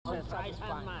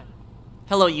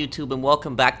Hello YouTube and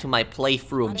welcome back to my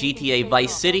playthrough of GTA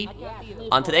Vice City.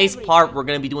 On today's part, we're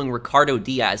going to be doing Ricardo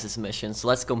Diaz's mission, so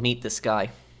let's go meet this guy.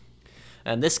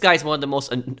 And this guy's one of the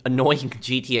most annoying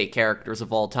GTA characters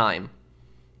of all time.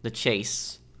 The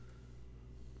Chase.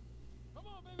 Come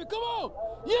on, baby, come on!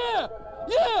 Yeah!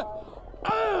 Yeah!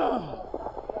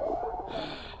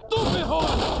 Stupid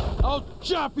horse! I'll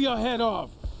chop your head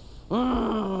off!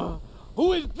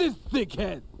 Who is this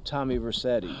thickhead? Tommy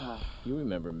Vercetti. You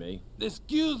remember me.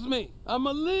 Excuse me, I'm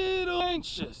a little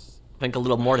anxious. I think a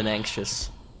little more than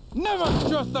anxious. Never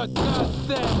trust a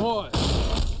goddamn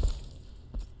horse.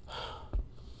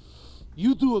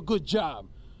 You do a good job.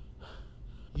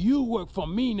 You work for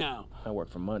me now. I work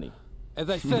for money. As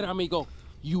I said, amigo,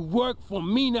 you work for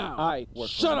me now. I work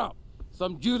for Shut up!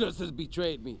 Some Judas has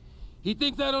betrayed me. He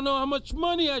thinks I don't know how much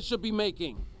money I should be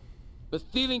making. But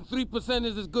stealing 3%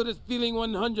 is as good as stealing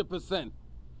 100%.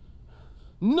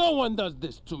 No one does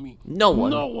this to me. No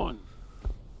one. No one.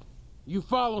 You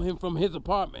follow him from his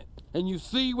apartment, and you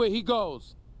see where he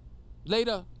goes.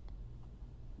 Later,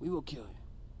 we will kill him.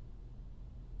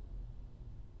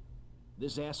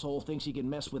 This asshole thinks he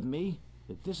can mess with me?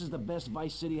 If this is the best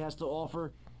Vice City has to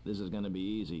offer, this is gonna be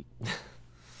easy.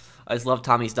 I just love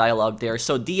Tommy's dialogue there.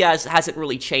 So Diaz hasn't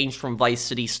really changed from Vice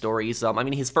City stories. I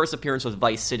mean, his first appearance was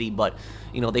Vice City, but,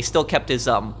 you know, they still kept his,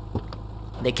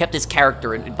 they kept his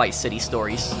character in Vice City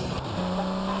stories.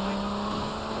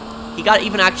 He got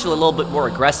even actually a little bit more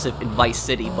aggressive in Vice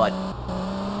City, but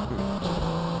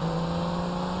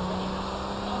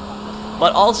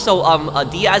also,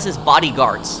 Diaz's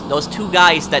bodyguards, those two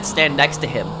guys that stand next to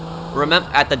him,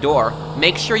 at the door,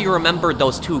 make sure you remember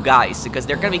those two guys, because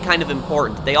they're gonna be kind of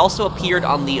important. They also appeared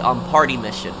on the, party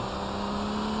mission.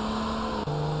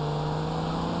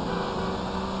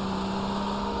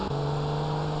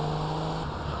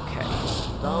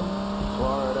 Dumb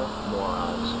Florida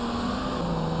morons.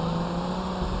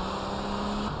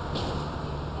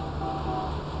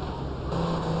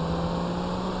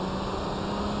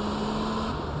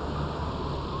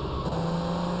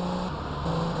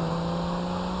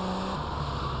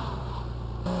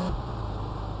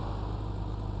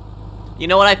 You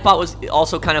know what I thought was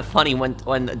also kind of funny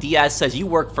when Diaz says, "You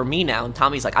work for me now," and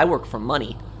Tommy's like, "I work for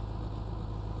money."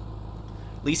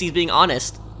 At least he's being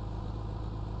honest.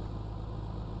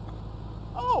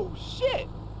 Oh, shit!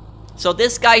 So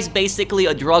this guy's basically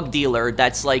a drug dealer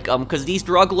that's like, because these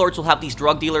drug lords will have these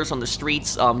drug dealers on the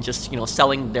streets, just, you know,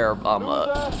 selling their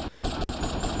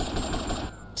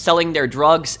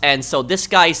drugs, and so this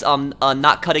guy's,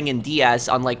 not cutting in Diaz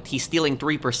on, like, he's stealing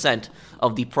 3%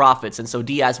 of the profits, and so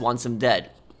Diaz wants him dead.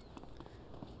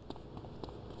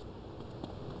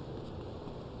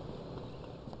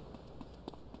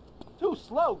 Too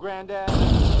slow, Granddad.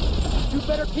 You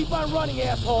better keep on running,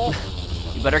 asshole.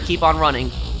 You better keep on running.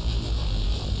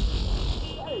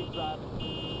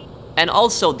 And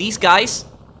also, these guys,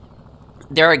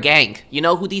 they're a gang. You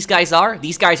know who these guys are?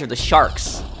 These guys are the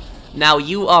Sharks. Now,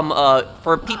 you,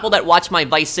 for people that watch my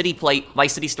Vice City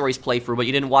Stories playthrough, but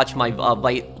you didn't watch my,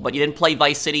 but you didn't play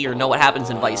Vice City or know what happens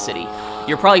in Vice City,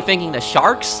 you're probably thinking the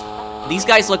Sharks? These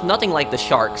guys look nothing like the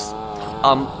Sharks.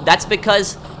 That's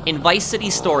because in Vice City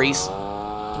Stories,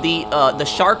 the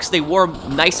Sharks, they wore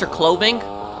nicer clothing.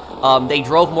 They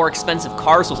drove more expensive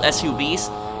cars, those SUVs.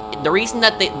 The reason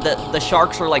that the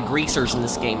Sharks are like greasers in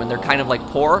this game and they're kind of like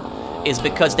poor is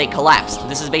because they collapsed.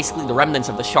 This is basically the remnants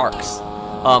of the Sharks.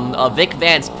 Vic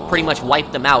Vance pretty much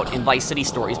wiped them out in Vice City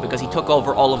Stories because he took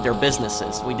over all of their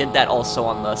businesses. We did that also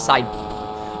on the side,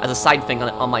 as a side thing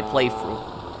on my playthrough.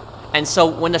 And so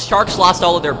when the Sharks lost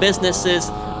all of their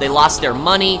businesses, they lost their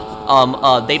money,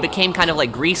 they became kind of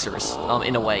like greasers,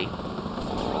 in a way.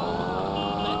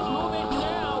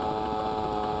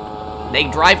 They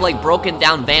drive like broken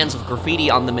down vans with graffiti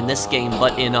on them in this game,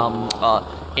 but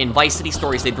in Vice City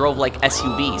Stories, they drove like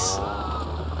SUVs.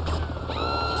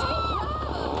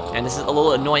 And this is a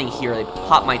little annoying here, they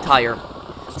popped my tire.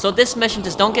 So this mission,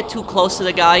 just don't get too close to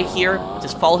the guy here,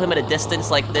 just follow him at a distance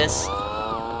like this.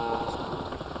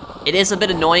 It is a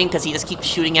bit annoying because he just keeps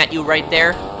shooting at you right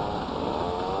there.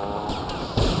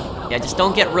 Yeah, just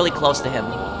don't get really close to him.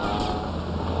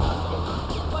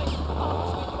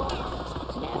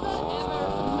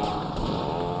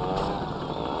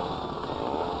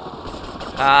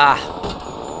 Ah.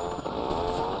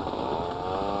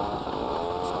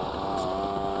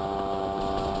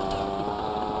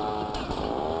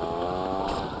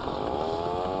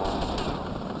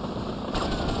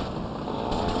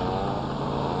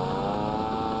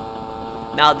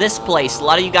 Now this place, a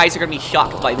lot of you guys are gonna be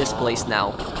shocked by this place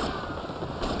now.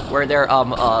 Where their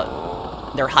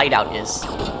hideout is.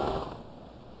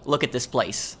 Look at this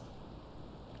place.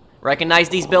 Recognize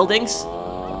these buildings?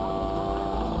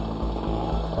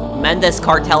 Mendez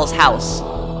Cartel's house.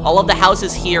 All of the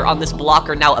houses here on this block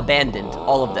are now abandoned.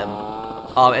 All of them.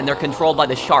 And they're controlled by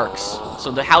the sharks.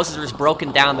 So the houses are just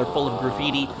broken down, they're full of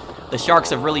graffiti. The sharks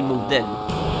have really moved in.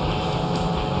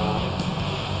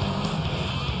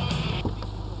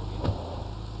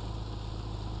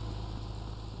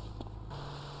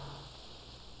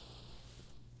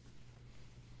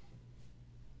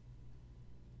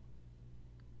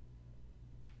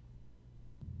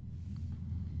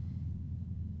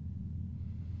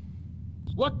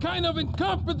 What kind of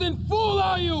incompetent fool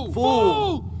are you?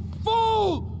 Fool!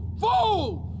 Fool!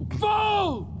 Fool!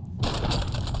 Fool!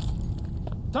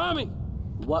 Tommy!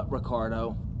 What,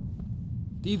 Ricardo?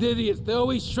 These idiots, they're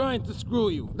always trying to screw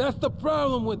you. That's the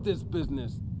problem with this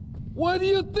business. What do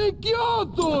you think you're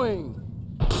doing?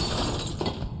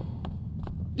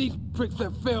 These pricks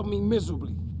have failed me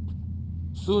miserably.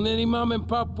 Soon any mom and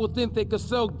pop will think they could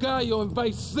sell Gallo in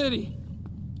Vice City.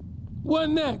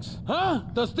 What next, huh?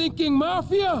 The stinking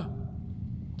mafia?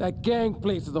 That gang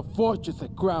place is a fortress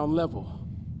at ground level.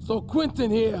 So Quentin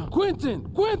here,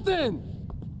 Quentin!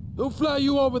 He'll fly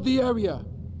you over the area.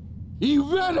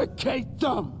 Eradicate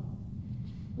them!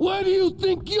 What do you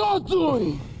think you're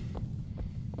doing?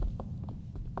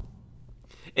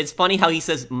 It's funny how he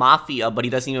says mafia, but he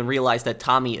doesn't even realize that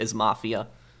Tommy is mafia.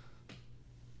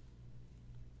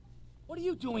 What are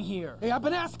you doing here? Hey, I've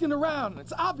been asking around.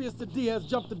 It's obvious that Diaz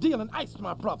jumped the deal and iced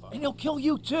my brother. And he'll kill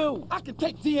you too. I can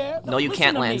take Diaz. No, you Listen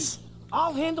can't, to me. Lance.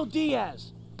 I'll handle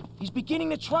Diaz. He's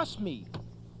beginning to trust me.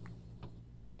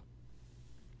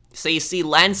 So you see,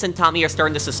 Lance and Tommy are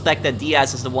starting to suspect that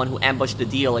Diaz is the one who ambushed the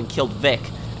deal and killed Vic,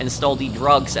 and stole the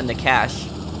drugs and the cash.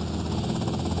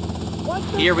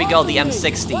 Here we go, the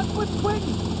M60. What's with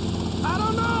Quentin? I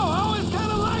don't know. I always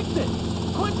kind of liked it.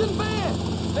 Quentin Vance.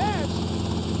 Vance?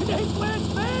 You hate Lance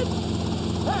Vance?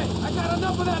 Hey, I got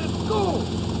enough of that at school.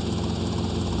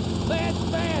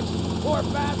 Vance, poor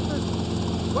bastard.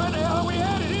 Where the hell are we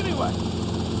headed anyway?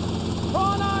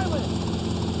 Prawn Island.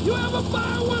 You ever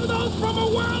buy one of those from a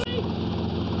whirly?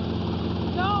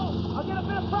 No, I'll get a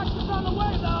bit of practice on the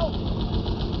way though.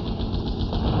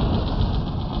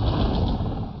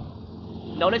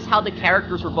 Notice how the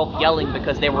characters were both yelling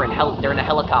because they were they're in a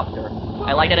helicopter.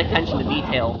 I like that attention to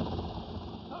detail.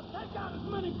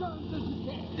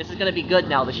 This is gonna be good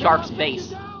now, the Sharks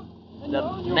base. The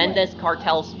Mendez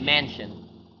Cartel's mansion.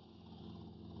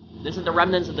 This is the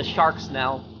remnants of the Sharks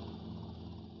now.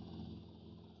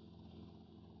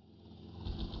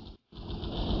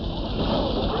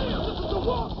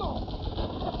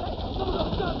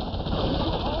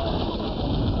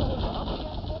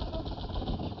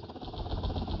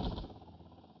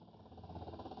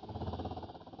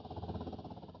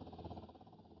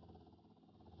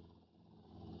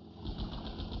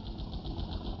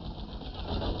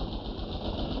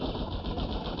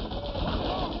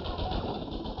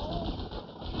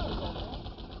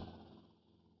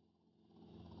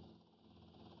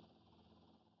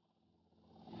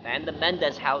 And the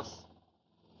Mendez house.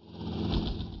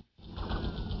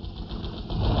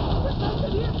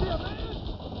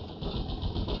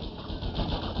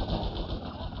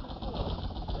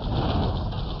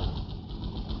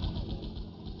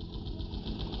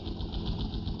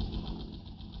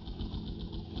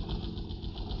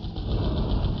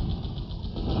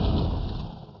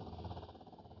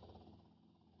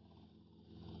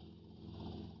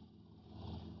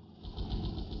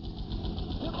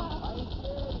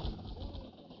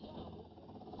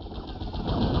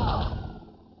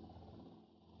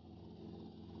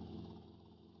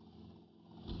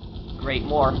 Great,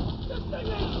 more.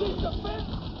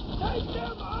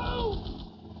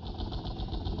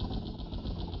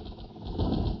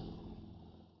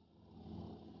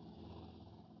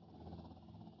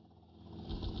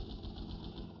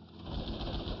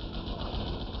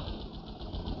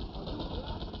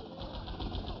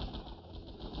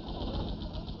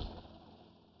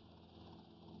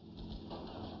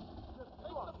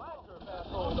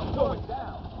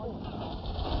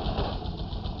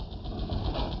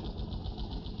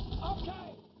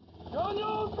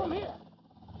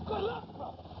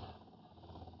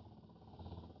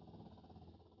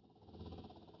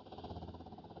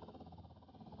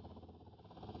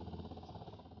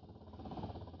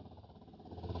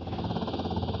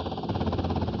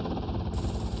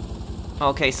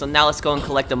 Okay, so now let's go and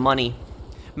collect the money.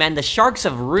 Man, the Sharks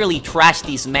have really trashed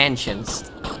these mansions.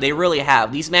 They really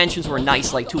have. These mansions were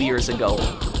nice like 2 years ago.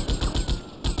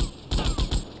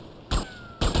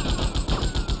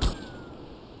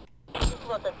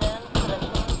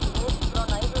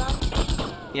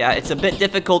 Yeah, it's a bit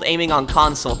difficult aiming on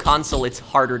console. Console, it's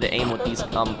harder to aim with these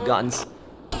guns.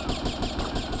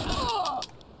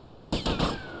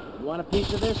 You want a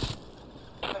piece of this?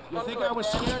 You think I was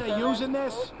scared of using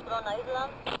this?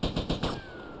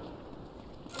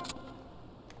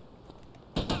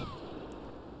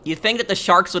 You'd think that the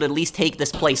Sharks would at least take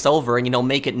this place over and, you know,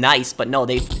 make it nice, but no,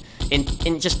 they,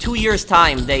 in just 2 years'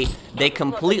 time, they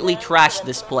completely trashed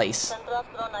this place.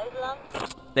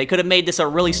 They could have made this a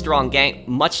really strong gang,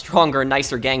 much stronger,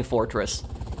 nicer gang fortress.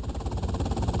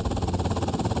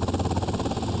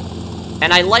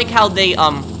 And I like how they,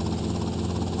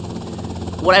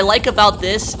 what I like about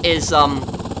this is, I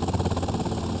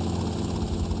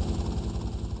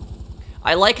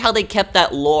like how they kept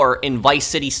that lore in Vice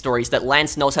City stories, that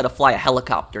Lance knows how to fly a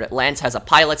helicopter, that Lance has a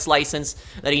pilot's license,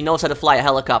 that he knows how to fly a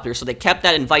helicopter. So they kept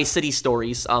that in Vice City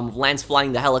stories, Lance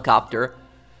flying the helicopter.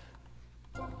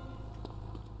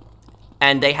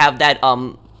 And they have that,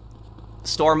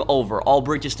 storm over. All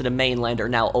bridges to the mainland are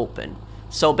now open.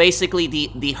 So basically,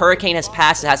 the hurricane has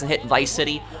passed, it hasn't hit Vice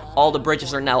City. All the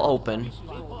bridges are now open.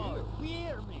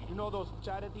 You know those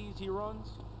charities he runs?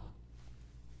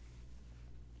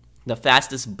 The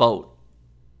fastest boat.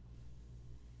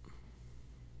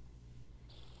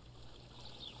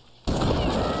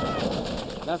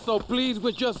 Not so pleased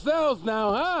with yourselves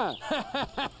now, huh?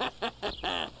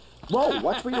 Whoa,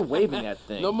 watch where you're waving that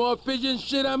thing. No more pigeon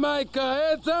shit on my car,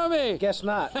 eh, Tommy? Guess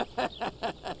not.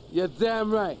 You're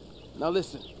damn right. Now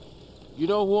listen, you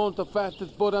know who owns the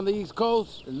fastest boat on the East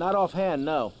Coast? Not offhand,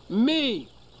 no. Me!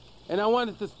 And I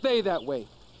want it to stay that way.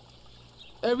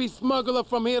 Every smuggler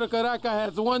from here to Caracas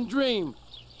has one dream,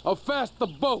 a faster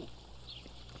boat.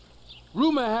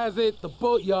 Rumor has it the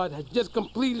boatyard has just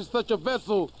completed such a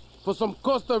vessel for some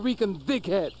Costa Rican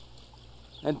dickhead.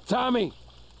 And Tommy,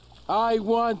 I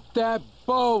want that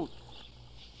boat.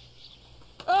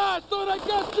 Ah, I thought I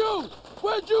got you!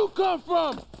 Where'd you come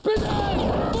from? Pinhead!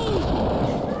 Move!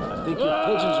 I think your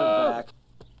pigeons are back.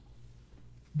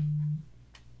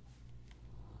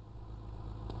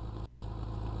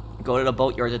 Go to the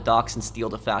boatyard, the docks, and steal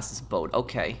the fastest boat.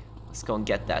 Okay, let's go and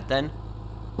get that then.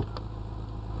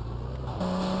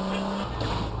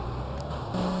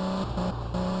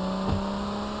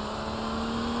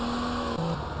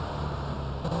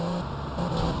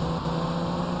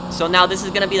 So now this is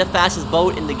gonna be the fastest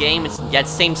boat in the game. It's that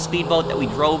same speedboat that we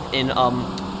drove in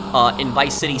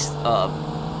Vice City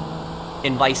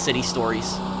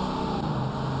stories.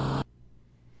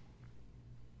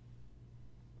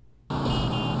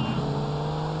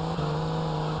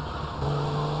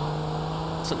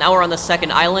 So now we're on the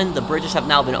second island. The bridges have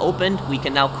now been opened. We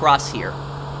can now cross here.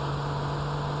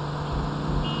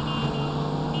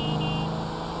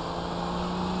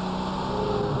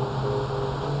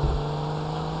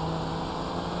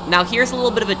 Now here's a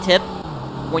little bit of a tip.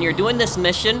 When you're doing this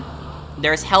mission,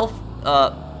 there's health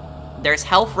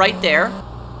right there,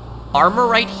 armor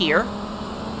right here,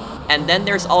 and then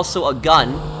there's also a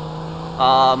gun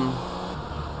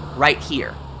right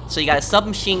here. So you got a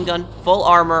submachine gun, full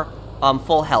armor,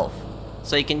 full health.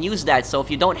 So you can use that. So if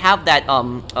you don't have that,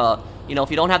 you know, if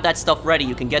you don't have that stuff ready,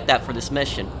 you can get that for this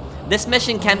mission. This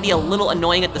mission can be a little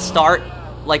annoying at the start.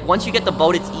 Like once you get the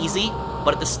boat, it's easy,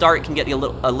 but at the start, it can get a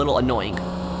little annoying.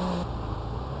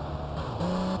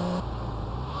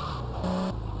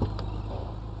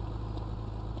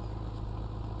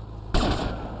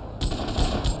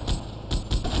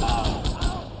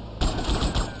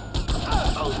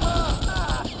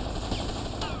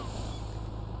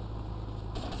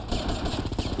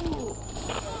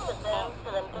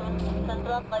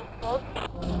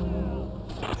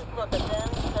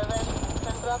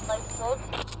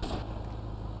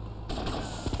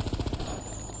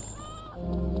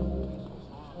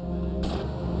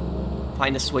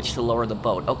 Find a switch to lower the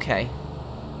boat. Okay.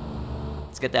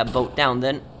 Let's get that boat down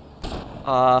then.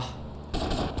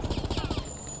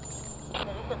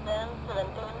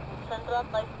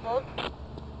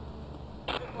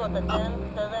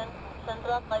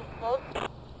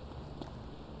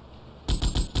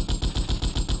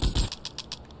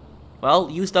 Well,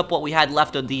 used up what we had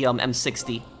left of the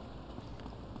M60.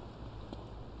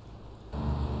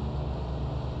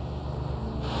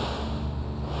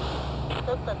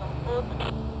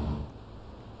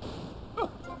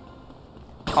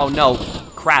 Oh no,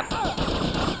 crap.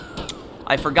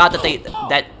 I forgot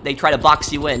that they try to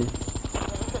box you in.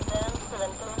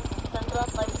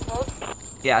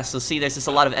 Yeah, so see, there's just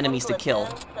a lot of enemies to kill.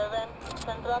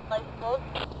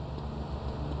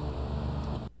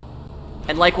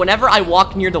 And like, whenever I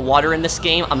walk near the water in this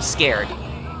game, I'm scared.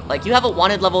 Like, you have a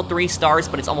wanted level 3 stars,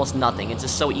 but it's almost nothing. It's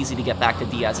just so easy to get back to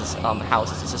Diaz's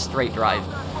house. It's just a straight drive.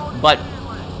 But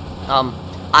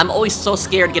I'm always so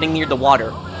scared getting near the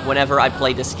water whenever I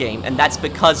play this game, and that's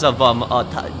because of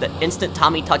the instant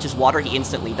Tommy touches water, he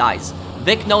instantly dies.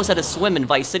 Vic knows how to swim in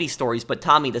Vice City stories, but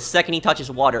Tommy, the second he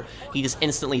touches water, he just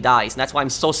instantly dies, and that's why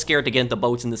I'm so scared to get into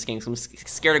boats in this game. So I'm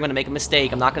scared I'm gonna make a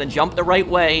mistake, I'm not gonna jump the right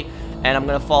way, and I'm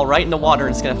gonna fall right in the water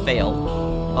and it's gonna fail.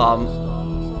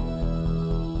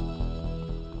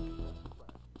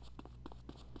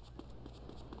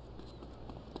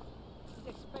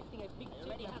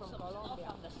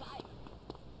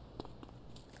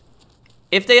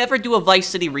 If they ever do a Vice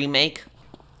City remake,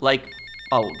 like...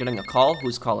 Oh, getting a call?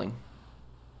 Who's calling?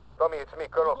 Tommy, it's me,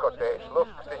 Colonel Cortez. Look,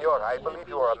 senor, I believe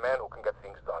you are a man who can get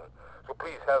things done. So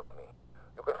please help me.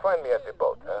 You can find me at the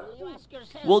boat, huh?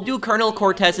 We'll do Colonel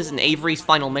Cortez's and Avery's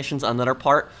final missions on another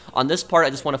part. On this part, I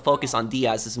just want to focus on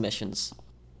Diaz's missions.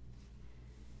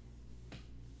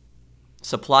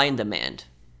 Supply and demand.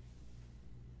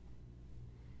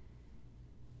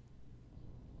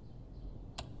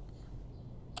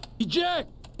 Jack,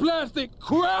 plastic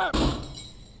crap!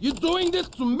 You doing this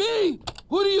to me?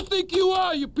 Who do you think you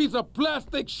are, you piece of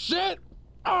plastic shit?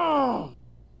 Oh!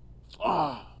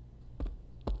 Oh!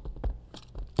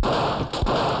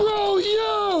 Bro,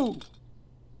 you!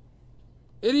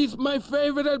 It is my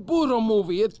favorite El Burro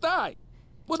movie. It died.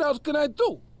 What else can I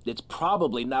do? It's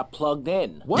probably not plugged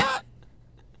in. What?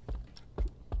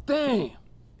 Damn.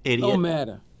 Idiot. No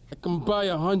matter. I can buy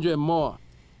 100 more.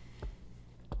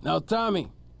 Now,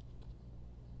 Tommy.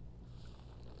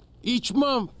 Each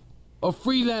month, a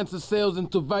freelancer sails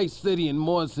into Vice City in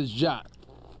Morris's yacht.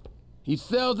 He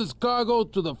sells his cargo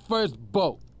to the first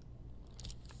boat.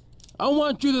 I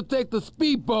want you to take the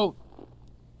speedboat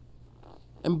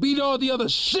and beat all the other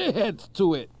shitheads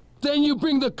to it. Then you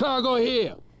bring the cargo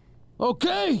here.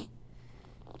 Okay?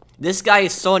 This guy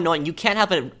is so annoying. You can't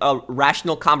have a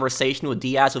rational conversation with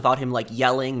Diaz without him, like,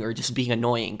 yelling or just being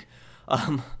annoying.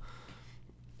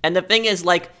 And the thing is,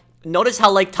 like, notice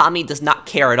how, like, Tommy does not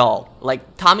care at all.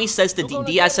 Like, Tommy says to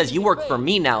Diaz says, you work for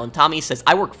me now, and Tommy says,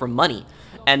 I work for money.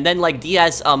 And then, like,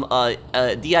 Diaz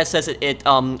says it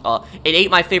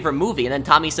ain't my favorite movie, and then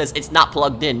Tommy says it's not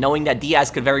plugged in, knowing that Diaz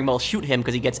could very well shoot him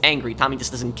because he gets angry. Tommy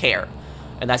just doesn't care.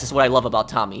 And that's just what I love about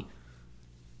Tommy.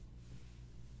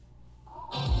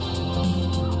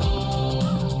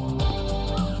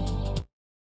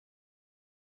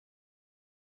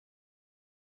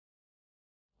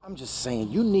 I'm just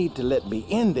saying, you need to let me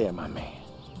in there, my man.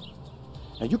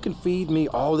 Now, you can feed me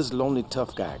all this lonely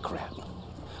tough guy crap.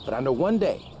 But I know one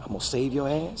day I'm gonna save your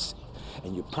ass,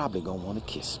 and you're probably gonna want to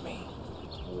kiss me.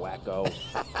 Wacko.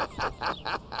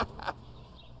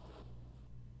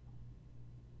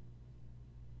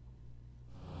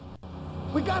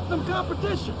 We got some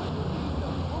competition.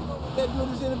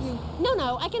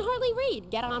 No, I can hardly read.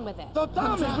 Get on with it. So,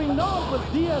 Tommy, we know it was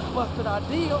Diaz busted our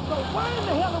deal, so why in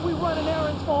the hell are we running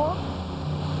errands for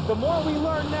him? The more we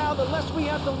learn now, the less we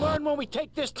have to learn when we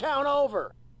take this town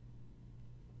over.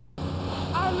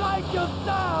 I like your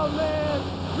style, man.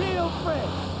 Real fresh.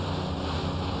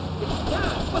 It's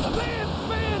time for the man's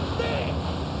thing.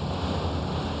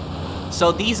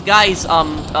 So these guys,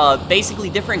 basically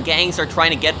different gangs are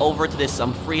trying to get over to this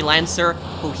freelancer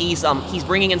who he's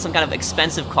bringing in some kind of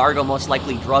expensive cargo, most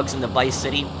likely drugs, into Vice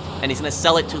City, and he's gonna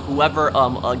sell it to whoever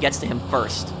gets to him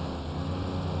first.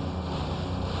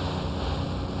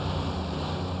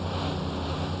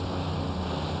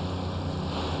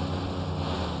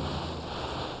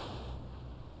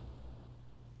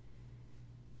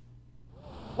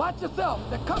 Watch yourself.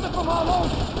 They're coming from all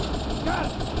over. Got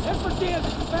it. Head for Diaz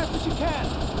as fast as you can.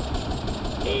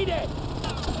 Eat it.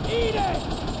 Eat it.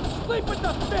 Sleep with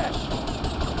the fish.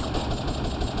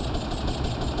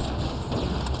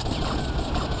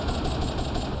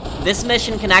 This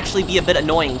mission can actually be a bit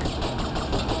annoying.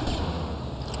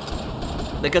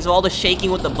 Because of all the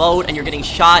shaking with the boat and you're getting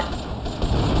shot.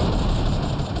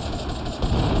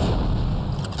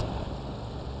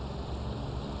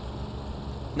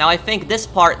 Now I think this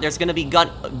part, there's gonna be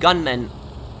gunmen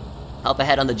up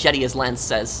ahead on the jetty, as Lance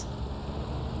says.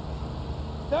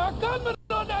 There are gunmen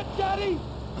on that jetty!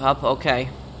 Up, okay.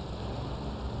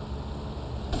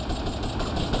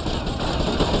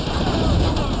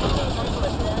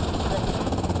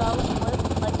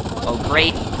 Oh,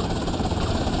 great.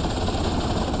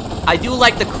 I do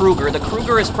like the Kruger. The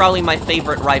Kruger is probably my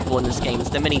favorite rifle in this game. It's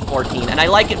the Mini 14. And I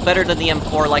like it better than the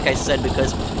M4, like I said,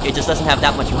 because it just doesn't have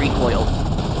that much recoil.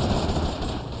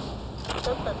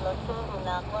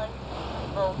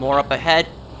 More up ahead.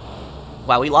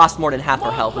 Wow, we lost more than half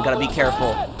our health. We gotta be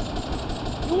careful.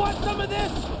 You want some of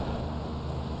this?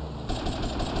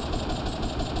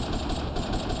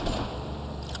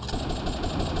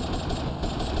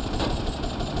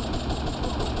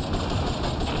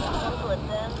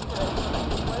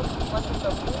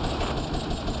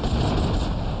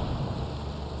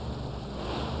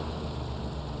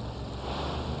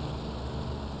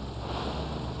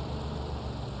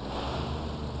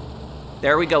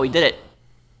 There we go, we did it.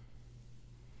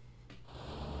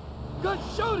 Good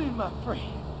shooting, my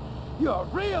friend. You're a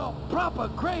real, proper,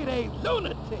 grade A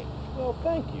lunatic. Well,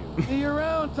 thank you. See you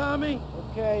around, Tommy.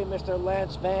 Okay, Mr.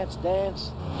 Lance Vance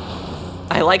Dance.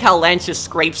 I like how Lance just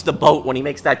scrapes the boat when he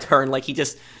makes that turn. Like,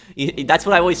 that's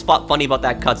what I always thought funny about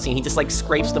that cutscene. He just, like,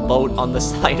 scrapes the boat on the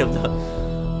side of the...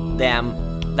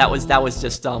 Damn. That was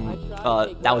just,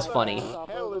 that was funny.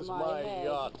 Hell is my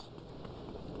yacht.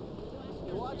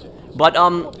 But,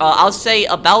 I'll say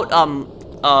about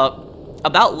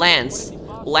Lance.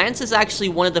 Lance is actually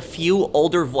one of the few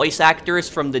older voice actors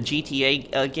from the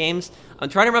GTA games. I'm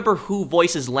trying to remember who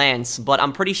voices Lance, but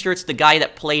I'm pretty sure it's the guy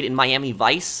that played in Miami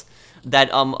Vice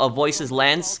that voices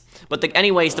Lance. But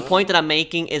anyways, the point that I'm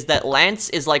making is that Lance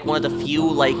is like one of the few,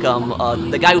 like,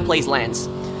 the guy who plays Lance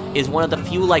is one of the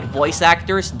few, like, voice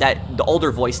actors the older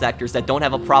voice actors that don't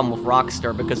have a problem with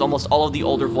Rockstar, because almost all of the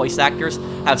older voice actors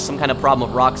have some kind of problem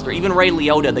with Rockstar. Even Ray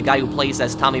Liotta, the guy who plays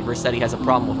as Tommy Vercetti, has a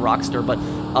problem with Rockstar, but,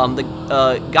 the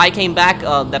guy came back,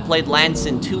 that played Lance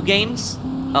in 2 games.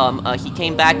 He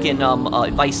came back in,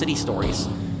 Vice City Stories.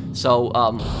 So,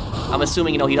 I'm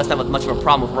assuming, you know, he doesn't have much of a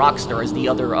problem with Rockstar as the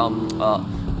other,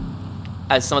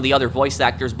 as some of the other voice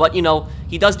actors, but, you know,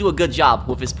 he does do a good job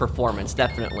with his performance,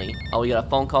 definitely. Oh, we got a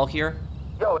phone call here?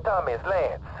 Yo, Tommy, it's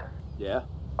Lance. Yeah?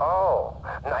 Oh,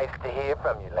 nice to hear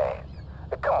from you, Lance.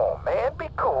 Come on, man, be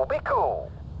cool, be cool.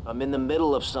 I'm in the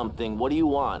middle of something. What do you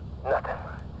want? Nothing.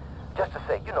 Just to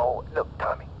say, you know, look,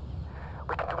 Tommy,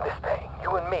 we can do this thing,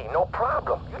 you and me, no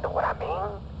problem. You know what I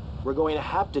mean? We're going to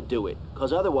have to do it,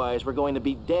 because otherwise we're going to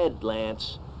be dead,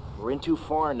 Lance. We're in too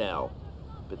far now.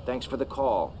 But thanks for the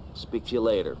call. Speak to you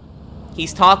later.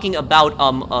 He's talking about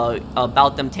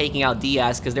them taking out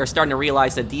Diaz, because they're starting to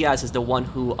realize that Diaz is the one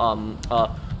who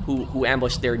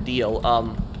ambushed their deal.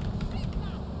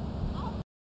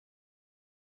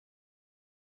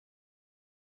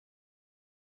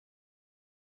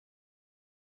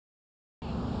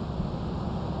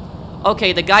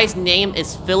 Okay, the guy's name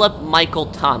is Philip Michael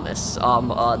Thomas.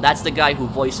 That's the guy who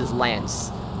voices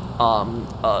Lance.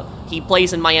 He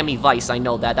plays in Miami Vice, I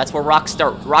know that. That's where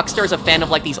Rockstar's a fan of,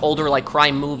 like, these older, like,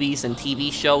 crime movies and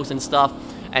TV shows and stuff.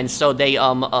 And so they,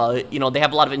 you know, they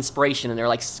have a lot of inspiration, and they're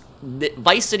like...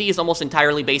 Vice City is almost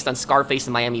entirely based on Scarface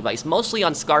and Miami Vice. Mostly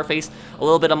on Scarface, a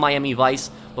little bit on Miami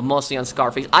Vice, but mostly on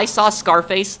Scarface. I saw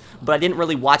Scarface, but I didn't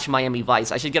really watch Miami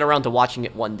Vice. I should get around to watching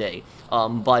it one day.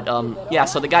 Yeah,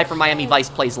 so the guy from Miami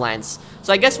Vice plays Lance.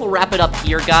 So I guess we'll wrap it up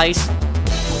here, guys.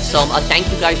 So, thank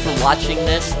you guys for watching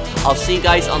this. I'll see you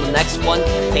guys on the next one.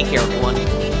 Take care,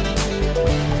 everyone.